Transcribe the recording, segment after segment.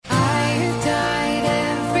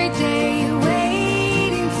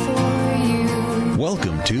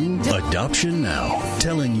Adoption Now,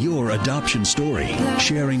 telling your adoption story,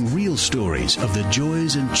 sharing real stories of the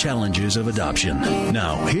joys and challenges of adoption.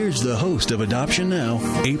 Now, here's the host of Adoption Now,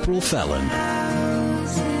 April Fallon.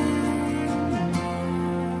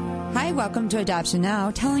 Hi, welcome to Adoption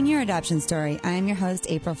Now, telling your adoption story. I am your host,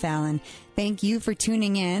 April Fallon. Thank you for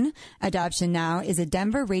tuning in. Adoption Now is a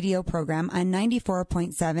Denver radio program on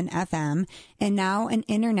 94.7 FM and now an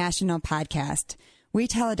international podcast. We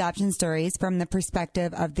tell adoption stories from the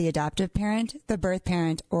perspective of the adoptive parent, the birth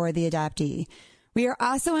parent, or the adoptee. We are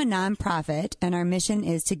also a nonprofit, and our mission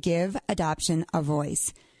is to give adoption a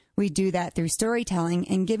voice. We do that through storytelling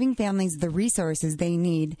and giving families the resources they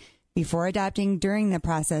need before adopting, during the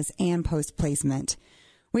process, and post-placement.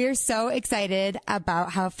 We are so excited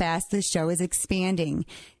about how fast this show is expanding.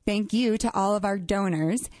 Thank you to all of our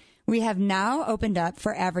donors. We have now opened up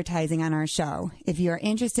for advertising on our show. If you are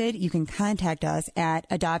interested, you can contact us at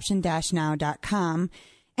adoption-now.com.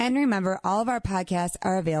 And remember, all of our podcasts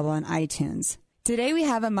are available on iTunes. Today we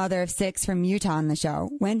have a mother of 6 from Utah on the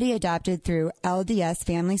show. Wendy adopted through LDS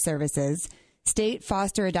Family Services, state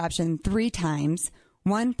foster adoption 3 times,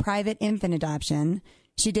 1 private infant adoption.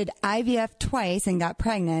 She did IVF twice and got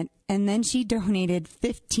pregnant, and then she donated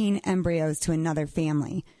 15 embryos to another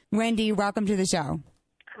family. Wendy, welcome to the show.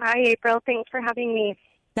 Hi, April. Thanks for having me.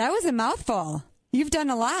 That was a mouthful. You've done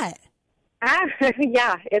a lot.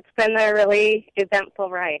 Yeah, it's been a really eventful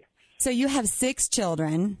ride. So you have 6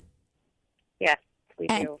 children. Yes, we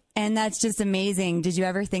do. And that's just amazing. Did you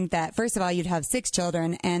ever think that, first of all, you'd have 6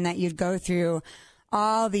 children and that you'd go through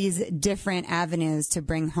all these different avenues to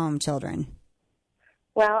bring home children?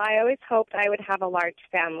 Well, I always hoped I would have a large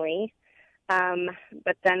family.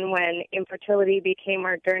 But then when infertility became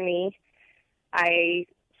our journey, I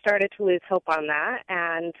started to lose hope on that.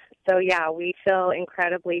 And so, yeah, we feel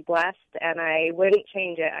incredibly blessed, and I wouldn't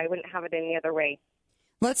change it. I wouldn't have it any other way.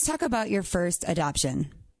 Let's talk about your first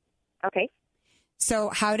adoption. Okay. So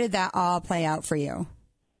how did that all play out for you?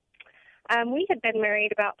 We had been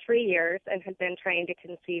married about 3 years and had been trying to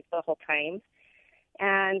conceive the whole time.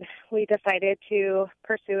 And we decided to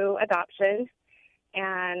pursue adoption.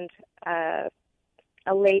 And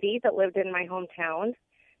a lady that lived in my hometown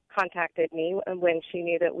contacted me when she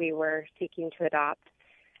knew that we were seeking to adopt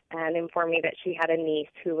and informed me that she had a niece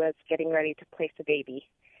who was getting ready to place a baby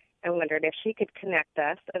and wondered if she could connect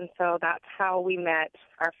us. And so that's how we met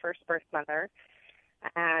our first birth mother.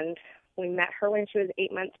 And we met her when she was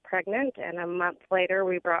 8 months pregnant, and a month later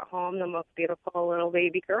we brought home the most beautiful little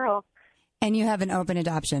baby girl. And you have an open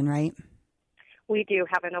adoption, right? We do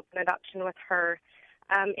have an open adoption with her.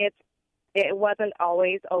 It wasn't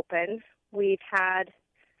always open. We've had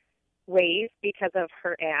ways because of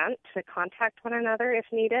her aunt to contact one another if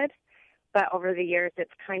needed, but over the years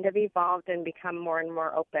it's kind of evolved and become more and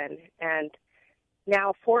more open. And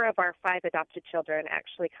now 4 of our 5 adopted children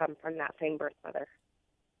actually come from that same birth mother.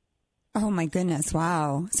 Oh, my goodness.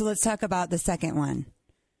 Wow. So let's talk about the second one.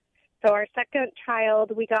 So our second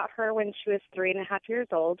child, we got her when she was 3.5 years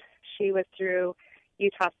old. She was through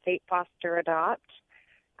Utah State Foster Adopt.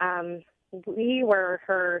 We were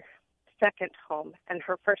her second home, and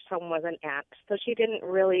her first home was an aunt. So she didn't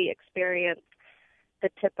really experience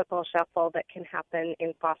the typical shuffle that can happen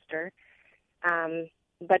in foster.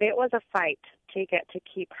 But it was a fight to get to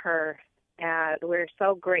keep her, and we're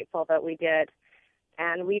so grateful that we did.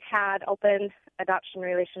 And we've had open adoption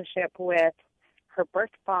relationship with her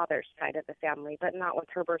birth father's side of the family, but not with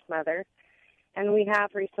her birth mother. And we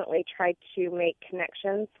have recently tried to make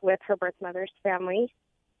connections with her birth mother's family,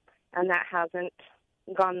 and that hasn't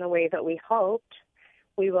gone the way that we hoped.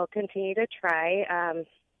 We will continue to try,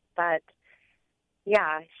 but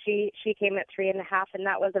yeah, she came at 3.5, and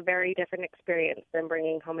that was a very different experience than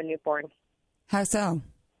bringing home a newborn. How so?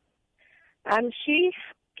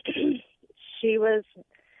 She was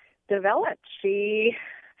developed. She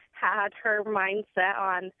had her mindset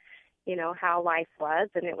on, how life was,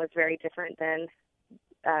 and it was very different than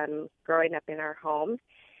growing up in our home.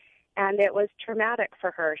 And it was traumatic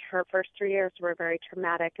for her. Her first 3 years were very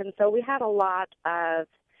traumatic. And so we had a lot of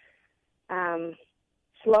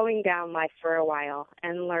slowing down life for a while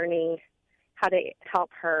and learning how to help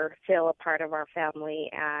her feel a part of our family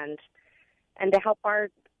and to help our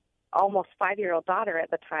almost 5-year-old daughter at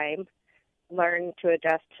the time learn to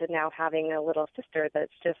adjust to now having a little sister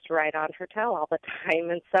that's just right on her tail all the time.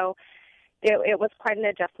 And so it was quite an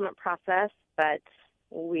adjustment process, but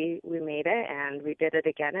we made it, and we did it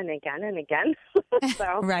again and again and again.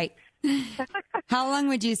 So. Right. How long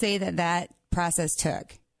would you say that process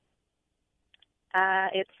took?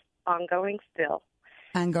 It's ongoing still.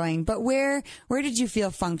 Ongoing. But where did you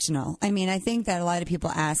feel functional? I mean, I think that a lot of people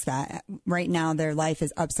ask that. right now their life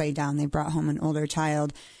is upside down. They brought home an older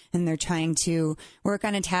child and they're trying to work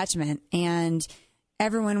on attachment. And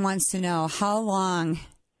everyone wants to know how long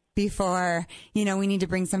before, we need to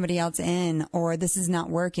bring somebody else in or this is not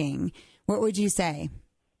working. What would you say?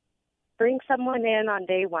 Bring someone in on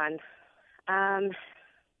day one. I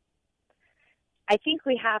think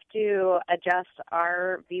we have to adjust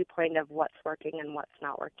our viewpoint of what's working and what's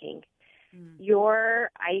not working. Your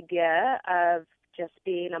idea of just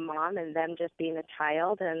being a mom and them just being a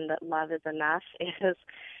child and that love is enough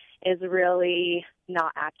is really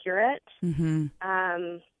not accurate. Mm-hmm.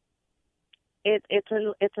 It's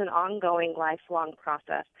an ongoing, lifelong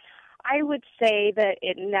process. I would say that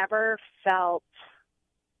it never felt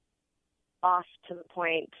off to the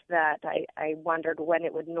point that I wondered when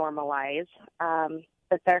it would normalize.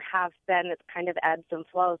 But there have been, it's kind of ebbs and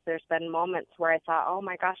flows. There's been moments where I thought, oh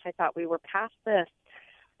my gosh, I thought we were past this.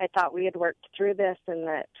 I thought we had worked through this and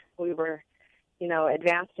that we were,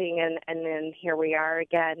 advancing and then here we are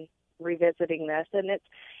again revisiting this. And it's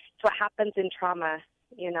what happens in trauma,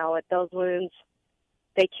 those wounds,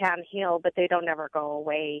 they can heal, but they don't ever go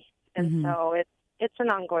away. And so it's an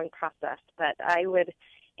ongoing process. But I would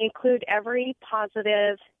include every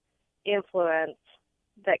positive influence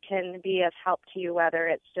that can be of help to you, whether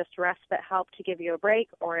it's just respite help to give you a break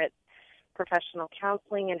or it's professional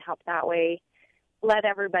counseling and help that way. Let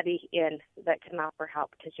everybody in that can offer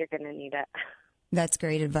help because you're going to need it. That's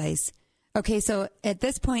great advice. Okay, so at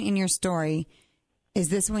this point in your story, is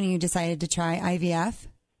this when you decided to try IVF?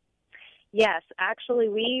 Yes, actually,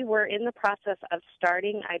 we were in the process of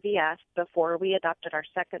starting IVF before we adopted our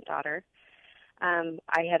second daughter.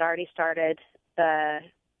 I had already started the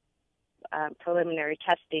preliminary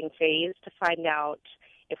testing phase to find out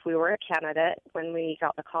if we were a candidate when we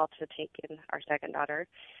got the call to take in our second daughter.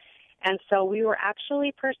 And so we were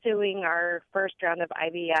actually pursuing our first round of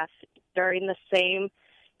IVF during the same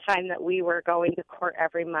time that we were going to court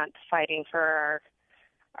every month fighting for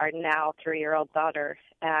our now 3-year-old daughter.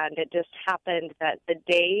 And it just happened that the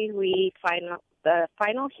day the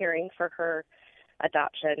final hearing for her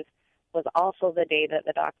adoption was also the day that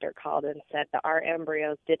the doctor called and said that our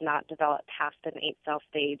embryos did not develop past an 8-cell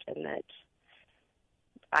stage and that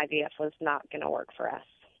IVF was not going to work for us.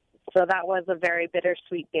 So that was a very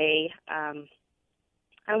bittersweet day.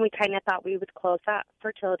 And we kind of thought we would close that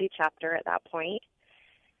fertility chapter at that point.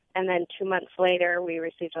 And then 2 months later, we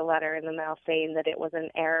received a letter in the mail saying that it was an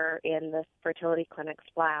error in the fertility clinic's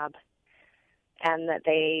lab and that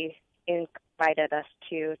they invited us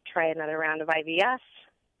to try another round of IVF.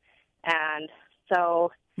 And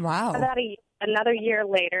so wow. About another year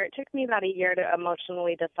later, it took me about a year to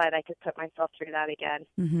emotionally decide I could put myself through that again.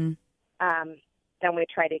 Mm-hmm. Then we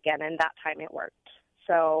tried again, and that time it worked.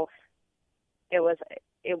 So it was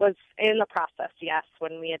in the process, yes,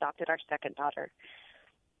 when we adopted our second daughter.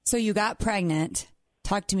 So you got pregnant.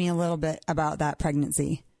 Talk to me a little bit about that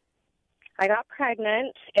pregnancy. I got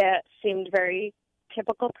pregnant. It seemed very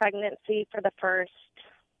typical pregnancy for the first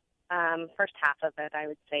half of it, I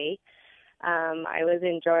would say. I was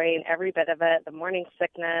enjoying every bit of it, the morning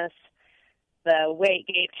sickness, the weight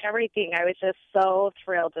gain, everything. I was just so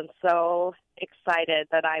thrilled and so excited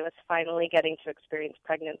that I was finally getting to experience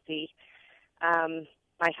pregnancy.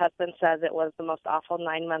 My husband says it was the most awful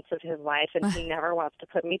 9 months of his life, and he never wants to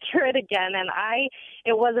put me through it again. And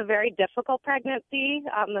it was a very difficult pregnancy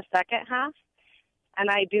the second half,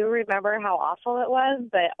 and I do remember how awful it was,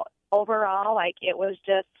 but overall, it was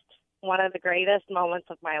just one of the greatest moments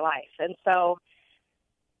of my life. And so,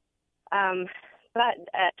 but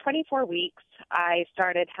at 24 weeks, I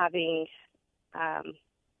started having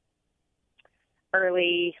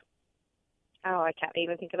I can't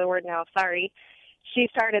even think of the word now, sorry. She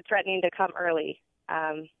started threatening to come early.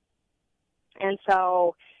 And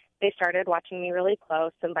so they started watching me really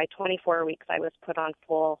close, and by 24 weeks, I was put on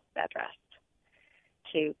full bed rest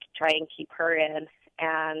to try and keep her in.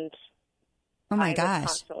 And oh my gosh. I was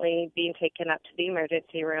constantly being taken up to the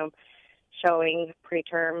emergency room, showing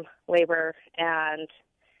preterm labor, and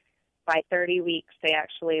by 30 weeks, they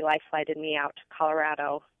actually life-flighted me out to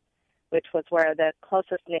Colorado, which was where the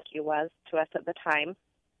closest NICU was to us at the time.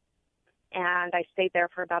 And I stayed there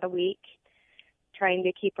for about a week trying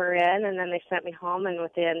to keep her in, and then they sent me home, and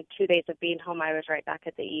within 2 days of being home, I was right back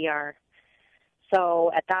at the ER.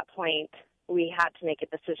 So at that point, we had to make a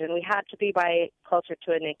decision. We had to be closer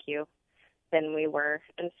to a NICU than we were,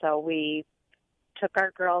 and so we took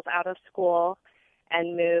our girls out of school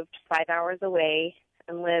and moved 5 hours away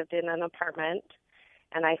and lived in an apartment,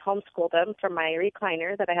 and I homeschooled them from my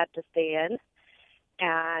recliner that I had to stay in,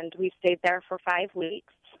 and we stayed there for 5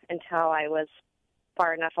 weeks until I was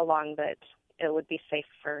far enough along that it would be safe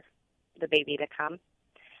for the baby to come.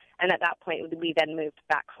 And at that point, we then moved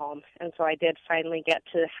back home. And so I did finally get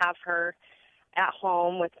to have her at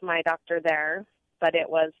home with my doctor there. But it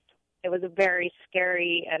was a very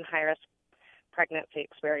scary and high-risk pregnancy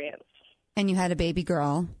experience. And you had a baby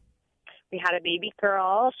girl. We had a baby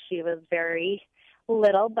girl. She was very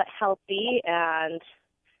little but healthy, and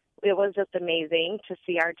it was just amazing to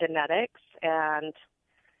see our genetics, and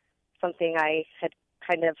something I had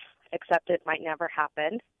kind of accepted might never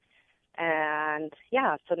happen. And,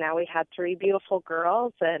 yeah, so now we had 3 beautiful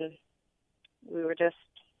girls, and we were just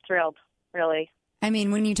thrilled, really. I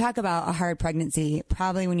mean, when you talk about a hard pregnancy,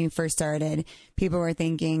 probably when you first started, people were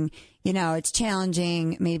thinking, you know, it's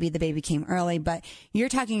challenging. Maybe the baby came early, but you're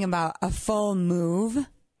talking about a full move.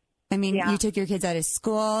 I mean, You took your kids out of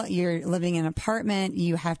school. You're living in an apartment.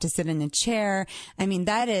 You have to sit in a chair. I mean,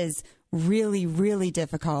 that is really, really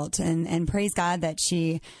difficult. And praise God that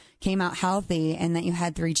she came out healthy and that you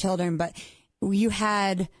had 3 children. But you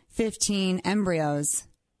had 15 embryos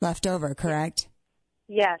left over, correct?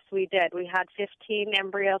 Yes, we did. We had 15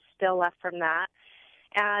 embryos still left from that.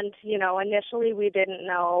 And, you know, initially we didn't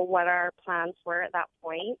know what our plans were at that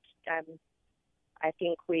point. I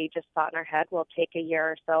think we just thought in our head, we'll take a year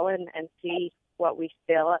or so and see what we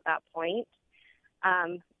feel at that point.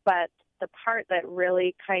 But the part that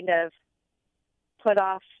really kind of put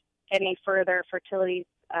off any further fertility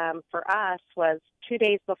for us was 2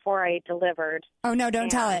 days before I delivered. Oh, no, don't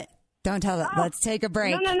tell it. Don't tell it. Let's take a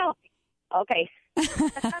break. No. Okay.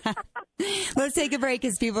 Let's take a break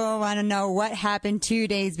because people want to know what happened 2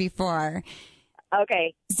 days before.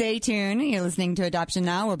 Okay. Stay tuned. You're listening to Adoption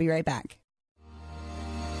Now. We'll be right back.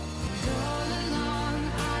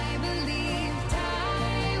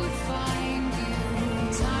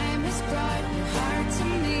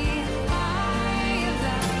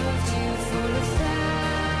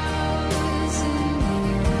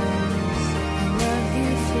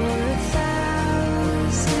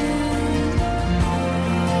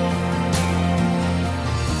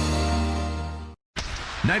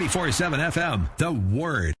 .7 FM, The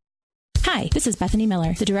Word. Hi, this is Bethany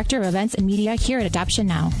Miller, the Director of Events and Media here at Adoption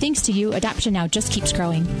Now. Thanks to you, Adoption Now just keeps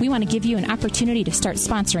growing. We want to give you an opportunity to start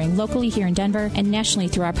sponsoring locally here in Denver and nationally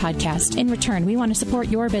through our podcast. In return, we want to support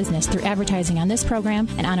your business through advertising on this program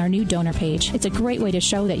and on our new donor page. It's a great way to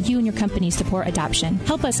show that you and your company support adoption.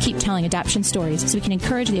 Help us keep telling adoption stories so we can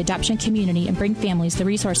encourage the adoption community and bring families the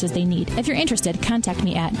resources they need. If you're interested, contact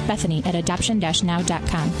me at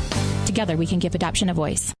bethany@adoption-now.com. Together, we can give adoption a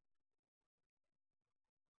voice.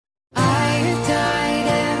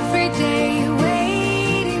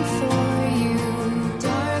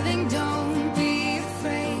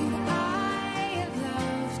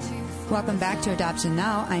 Welcome back to Adoption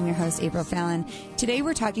Now. I'm your host, April Fallon. Today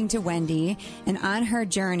we're talking to Wendy, and on her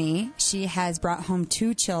journey, she has brought home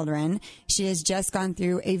 2 children. She has just gone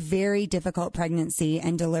through a very difficult pregnancy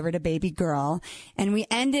and delivered a baby girl. And we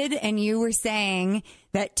ended, and you were saying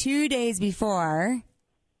that 2 days before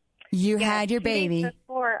you had your baby. 2 days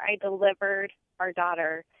before I delivered our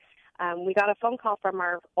daughter, we got a phone call from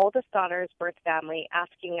our oldest daughter's birth family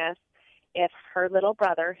asking us if her little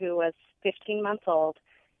brother, who was 15 months old,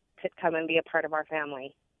 could come and be a part of our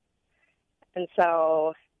family. And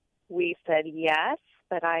so we said yes,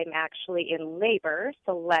 but I'm actually in labor,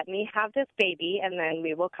 so let me have this baby and then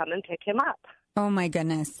we will come and pick him up. Oh my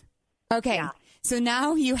goodness. Okay. Yeah. So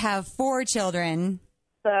now you have 4 children.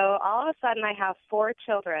 So all of a sudden I have 4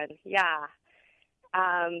 children. Yeah.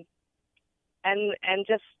 And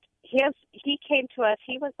just he came to us.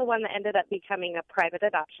 He was the one that ended up becoming a private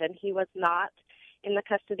adoption. He was not in the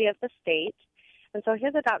custody of the state. And so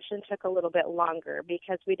his adoption took a little bit longer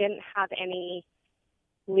because we didn't have any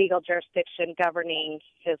legal jurisdiction governing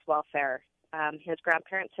his welfare. His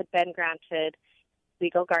grandparents had been granted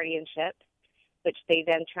legal guardianship, which they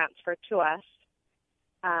then transferred to us.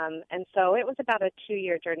 And so it was about a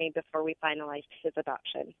 2-year journey before we finalized his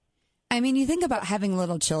adoption. I mean, you think about having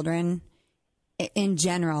little children in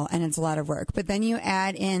general, and it's a lot of work. But then you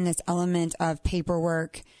add in this element of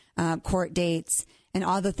paperwork, court dates, and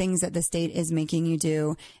all the things that the state is making you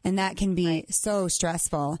do. And that can be so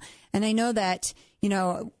stressful. And I know that, you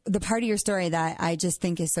know, the part of your story that I just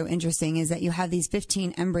think is so interesting is that you have these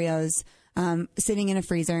 15 embryos sitting in a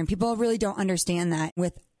freezer. And people really don't understand that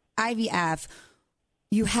with IVF,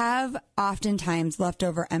 you have oftentimes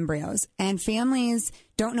leftover embryos, and families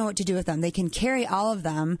don't know what to do with them. They can carry all of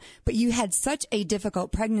them, but you had such a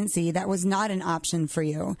difficult pregnancy that was not an option for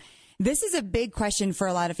you. This is a big question for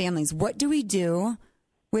a lot of families. What do we do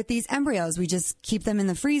with these embryos? We just keep them in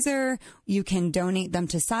the freezer. You can donate them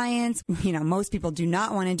to science. You know, most people do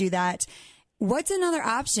not want to do that. What's another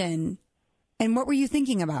option? And what were you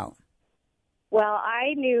thinking about? Well,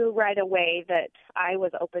 I knew right away that I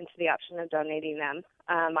was open to the option of donating them.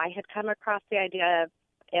 I had come across the idea of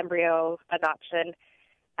embryo adoption,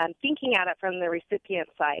 thinking at it from the recipient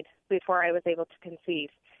side before I was able to conceive.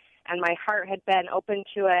 And my heart had been open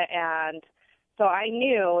to it, and so I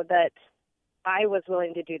knew that I was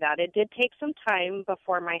willing to do that. It did take some time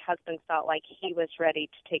before my husband felt like he was ready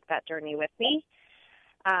to take that journey with me.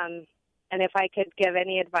 And if I could give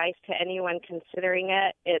any advice to anyone considering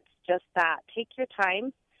it, it's just that. Take your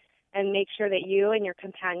time and make sure that you and your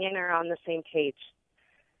companion are on the same page.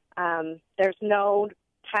 There's no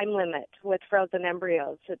time limit with frozen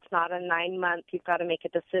embryos. It's not a 9-month, you've got to make a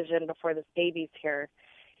decision before this baby's here.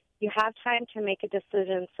 You have time to make a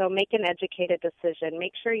decision, so make an educated decision.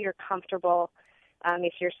 Make sure you're comfortable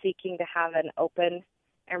if you're seeking to have an open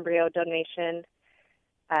embryo donation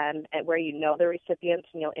where you know the recipients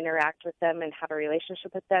and you'll interact with them and have a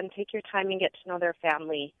relationship with them. Take your time and get to know their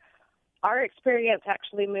family. Our experience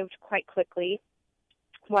actually moved quite quickly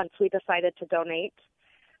once we decided to donate.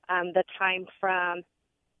 The time from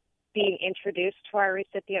being introduced to our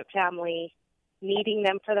recipient family, meeting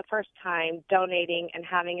them for the first time, donating, and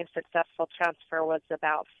having a successful transfer was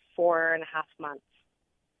about 4.5 months.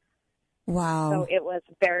 Wow. So it was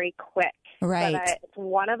very quick. Right. But it's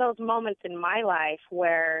one of those moments in my life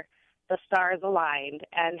where the stars aligned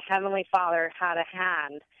and Heavenly Father had a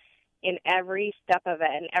hand in every step of it,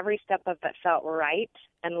 and every step of it felt right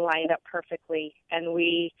and lined up perfectly. And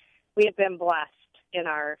we have been blessed in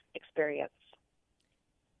our experience.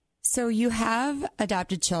 So you have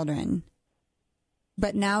adopted children,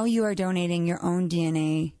 but now you are donating your own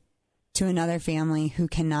DNA to another family who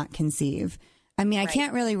cannot conceive. I mean, I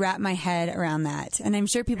can't really wrap my head around that. And I'm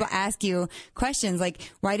sure people ask you questions like,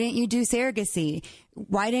 why didn't you do surrogacy?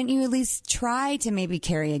 Why didn't you at least try to maybe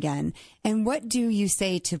carry again? And what do you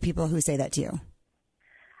say to people who say that to you?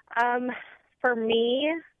 For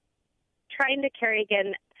me, trying to carry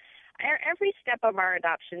again, every step of our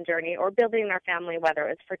adoption journey or building our family, whether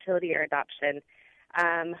it's fertility or adoption,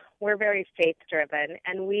 we're very faith-driven,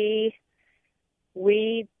 and we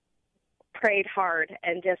prayed hard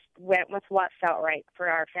and just went with what felt right for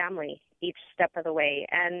our family each step of the way.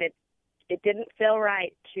 And it didn't feel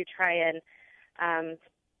right to try and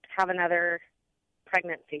have another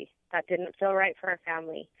pregnancy. That didn't feel right for our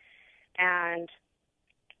family. And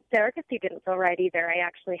surrogacy didn't feel right either. I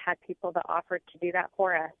actually had people that offered to do that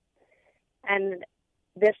for us. And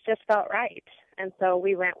this just felt right. And so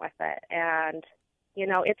we went with it. And, you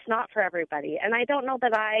know, it's not for everybody. And I don't know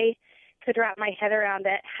that I could wrap my head around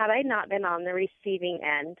it had I not been on the receiving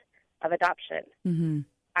end of adoption. Mm-hmm.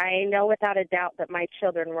 I know without a doubt that my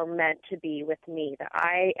children were meant to be with me, that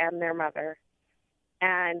I am their mother.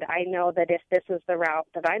 And I know that if this is the route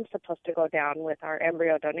that I'm supposed to go down with our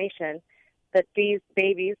embryo donation, that these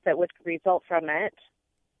babies that would result from it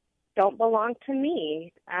don't belong to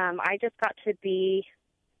me. I just got to be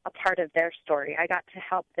a part of their story. I got to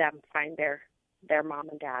help them find their mom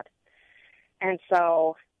and dad. And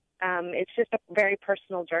so it's just a very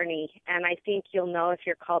personal journey, and I think you'll know if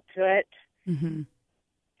you're called to it. Mm-hmm.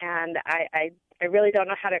 And I really don't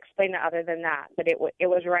know how to explain it other than that, but it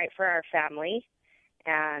was right for our family,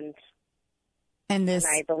 and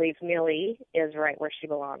I believe Millie is right where she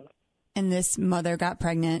belongs. And this mother got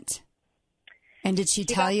pregnant. And did she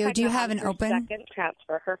tell you, do you have an open? Second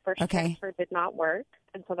transfer. Her first transfer did not work,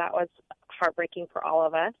 and so that was heartbreaking for all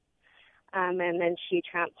of us. And then she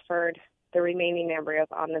transferred the remaining embryos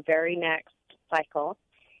on the very next cycle,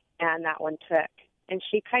 and that one took. And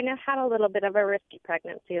she kind of had a little bit of a risky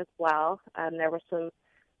pregnancy as well. There was some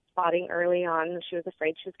spotting early on. She was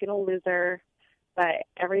afraid she was going to lose her, but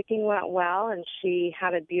everything went well, and she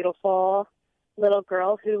had a beautiful little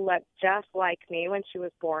girl who looked just like me when she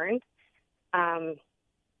was born.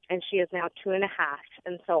 And she is now 2.5.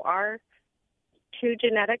 And so our two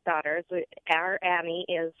genetic daughters, our Annie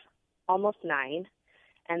is almost 9,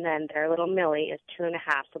 and then their little Millie is 2.5.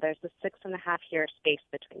 So there's a 6.5-year space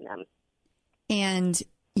between them. And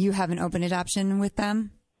you have an open adoption with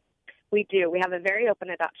them? We do. We have a very open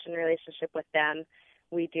adoption relationship with them.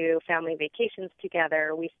 We do family vacations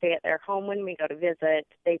together. We stay at their home when we go to visit.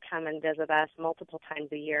 They come and visit us multiple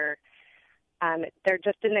times a year. They're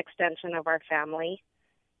just an extension of our family,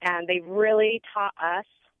 and they've really taught us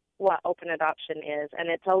what open adoption is, and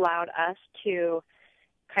it's allowed us to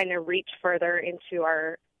kind of reach further into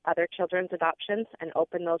our other children's adoptions and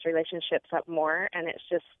open those relationships up more, and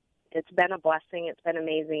it's been a blessing. It's been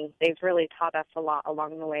amazing. They've really taught us a lot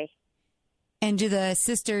along the way. And do the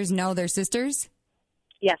sisters know their sisters?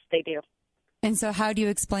 Yes, they do. And so how do you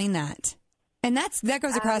explain that? And that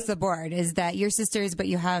goes across the board, is that you're sisters, but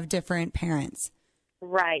you have different parents.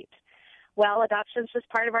 Right. well, adoption's just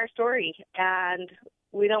part of our story, and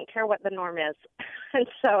we don't care what the norm is. And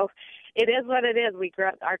so it is what it is.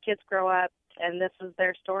 Our kids grow up, and this is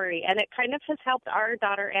their story. And it kind of has helped our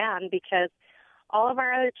daughter, Anne, because all of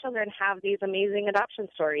our other children have these amazing adoption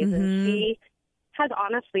stories, Mm-hmm. and she has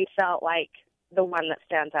honestly felt like the one that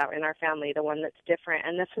stands out in our family, the one that's different,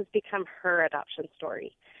 and this has become her adoption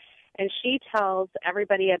story. And she tells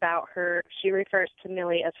everybody about her. She refers to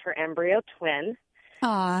Millie as her embryo twin.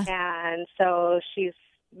 Aw. And so she's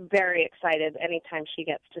very excited anytime she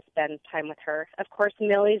gets to spend time with her. Of course,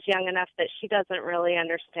 Millie's young enough that she doesn't really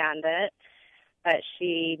understand it, but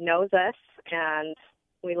she knows us, and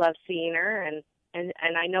we love seeing her, and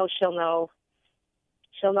I know she'll know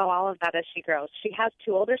all of that as she grows. She has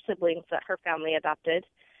 2 older siblings that her family adopted,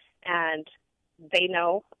 and they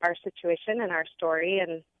know our situation and our story,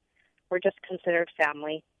 and we're just considered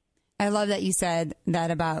family. I love that you said that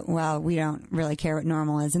about, well, we don't really care what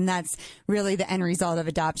normal is. And that's really the end result of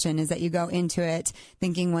adoption, is that you go into it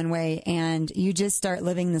thinking one way and you just start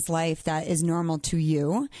living this life that is normal to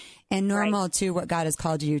you and normal to what God has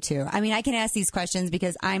called you to. I mean, I can ask these questions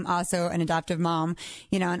because I'm also an adoptive mom,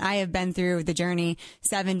 and I have been through the journey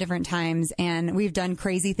 7 different times, and we've done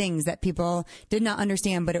crazy things that people did not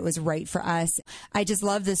understand, but it was right for us. I just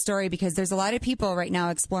love this story because there's a lot of people right now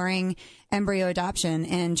exploring embryo adoption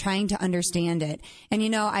and trying to understand it. And,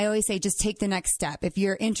 I always say, just take the next step. If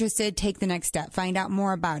you're interested, take the next step. Find out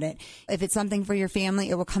more about it. If it's something for your family,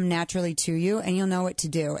 it will come naturally to you and you'll know what to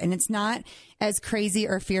do. And it's not as crazy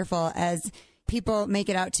or fearful as people make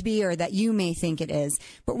it out to be, or that you may think it is.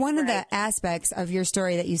 But one of the aspects of your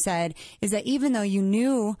story that you said is that even though you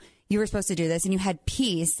knew you were supposed to do this and you had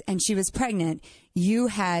peace and she was pregnant, you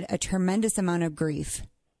had a tremendous amount of grief.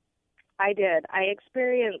 I did. I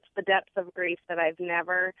experienced the depths of grief that I've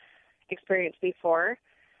never experienced before.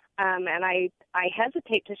 And I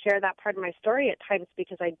hesitate to share that part of my story at times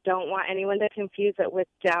because I don't want anyone to confuse it with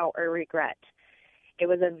doubt or regret. It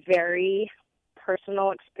was a very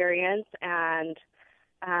personal experience, and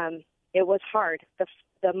it was hard.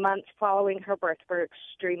 The months following her birth were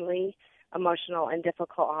extremely emotional and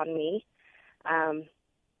difficult on me,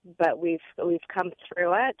 but we've come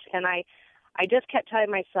through it, and I just kept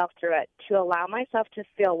telling myself through it to allow myself to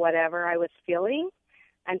feel whatever I was feeling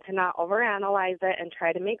and to not overanalyze it and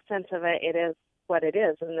try to make sense of it. It is what it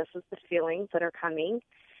is, and this is the feelings that are coming,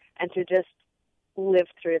 and to just live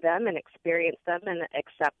through them and experience them and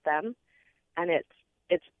accept them. And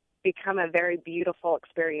it's become a very beautiful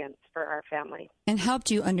experience for our family. And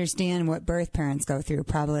helped you understand what birth parents go through,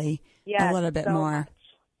 probably a little bit more.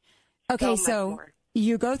 Much. Okay, so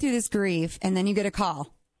you go through this grief and then you get a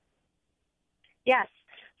call. Yes.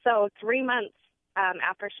 So 3 months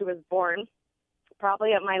after she was born,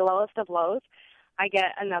 probably at my lowest of lows, I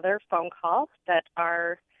get another phone call that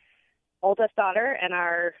our oldest daughter and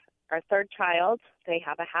our third child, they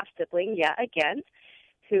have a half-sibling yet again,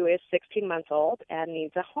 who is 16 months old and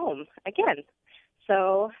needs a home again.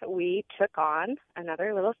 So we took on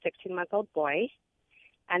another little 16-month-old boy.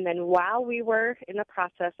 And then while we were in the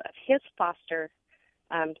process of his foster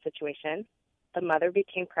situation, the mother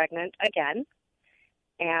became pregnant again.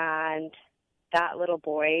 And that little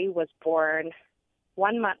boy was born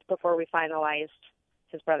 1 month before we finalized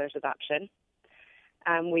his brother's adoption.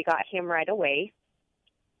 We got him right away,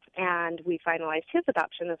 and we finalized his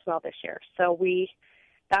adoption as well this year. So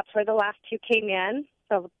that's where the last 2 came in.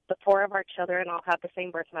 So the 4 of our children all have the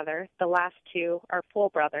same birth mother. The last 2 are full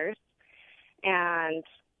brothers. And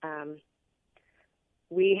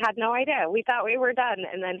we had no idea. We thought we were done.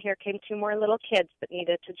 And then here came 2 more little kids that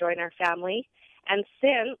needed to join our family. And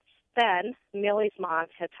since then, Millie's mom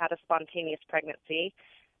has had a spontaneous pregnancy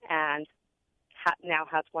and now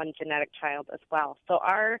has 1 genetic child as well. So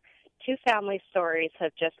our 2 family stories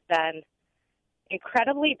have just been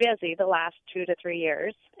incredibly busy the last 2 to 3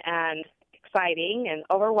 years, and exciting and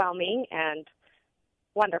overwhelming and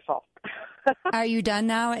wonderful. Are you done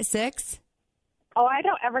now at 6? Oh, I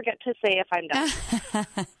don't ever get to say if I'm done.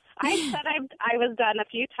 I said I was done a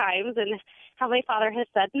few times, and Heavenly Father has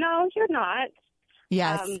said, no, you're not.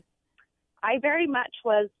 Yes. I very much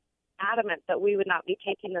was adamant that we would not be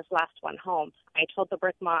taking this last one home. I told the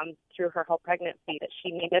birth mom through her whole pregnancy that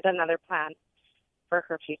she needed another plan for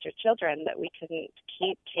her future children, that we couldn't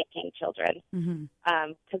keep taking children.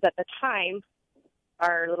 Because at the time,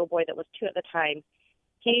 our little boy that was 2 at the time,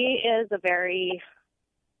 he's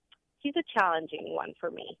a challenging one for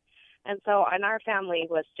me. And so, and our family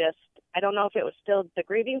was just, I don't know if it was still the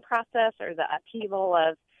grieving process or the upheaval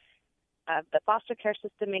of the foster care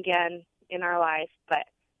system again in our life, but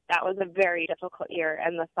that was a very difficult year.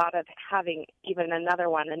 And the thought of having even another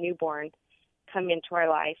one, a newborn, come into our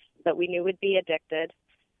life that we knew would be addicted.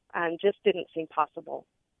 Just didn't seem possible.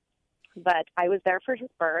 But I was there for his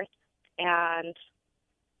birth, and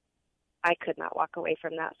I could not walk away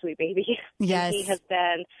from that sweet baby. Yes. He has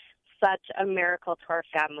been such a miracle to our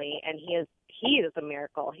family, and he is a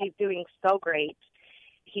miracle. He's doing so great.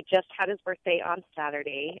 He just had his birthday on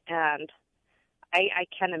Saturday, and I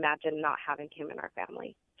can't imagine not having him in our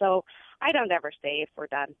family. So I don't ever say if we're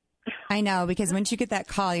done. I know, because once you get that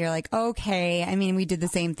call, you're like, okay. I mean, we did the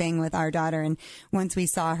same thing with our daughter, and once we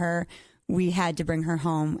saw her, we had to bring her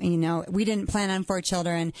home. You know, we didn't plan on 4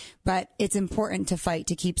 children, but it's important to fight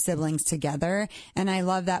to keep siblings together. And I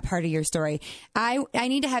love that part of your story. I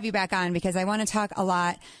need to have you back on because I want to talk a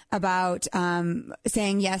lot about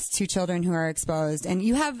saying yes to children who are exposed. And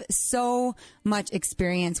you have so much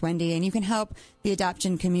experience, Wendy, and you can help the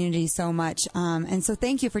adoption community so much. And so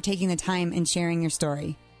thank you for taking the time and sharing your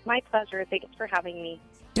story. My pleasure. Thanks for having me.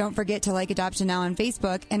 Don't forget to like Adoption Now on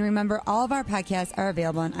Facebook, and remember, all of our podcasts are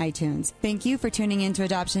available on iTunes. Thank you for tuning in to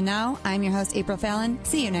Adoption Now. I'm your host, April Fallon.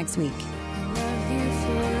 See you next week.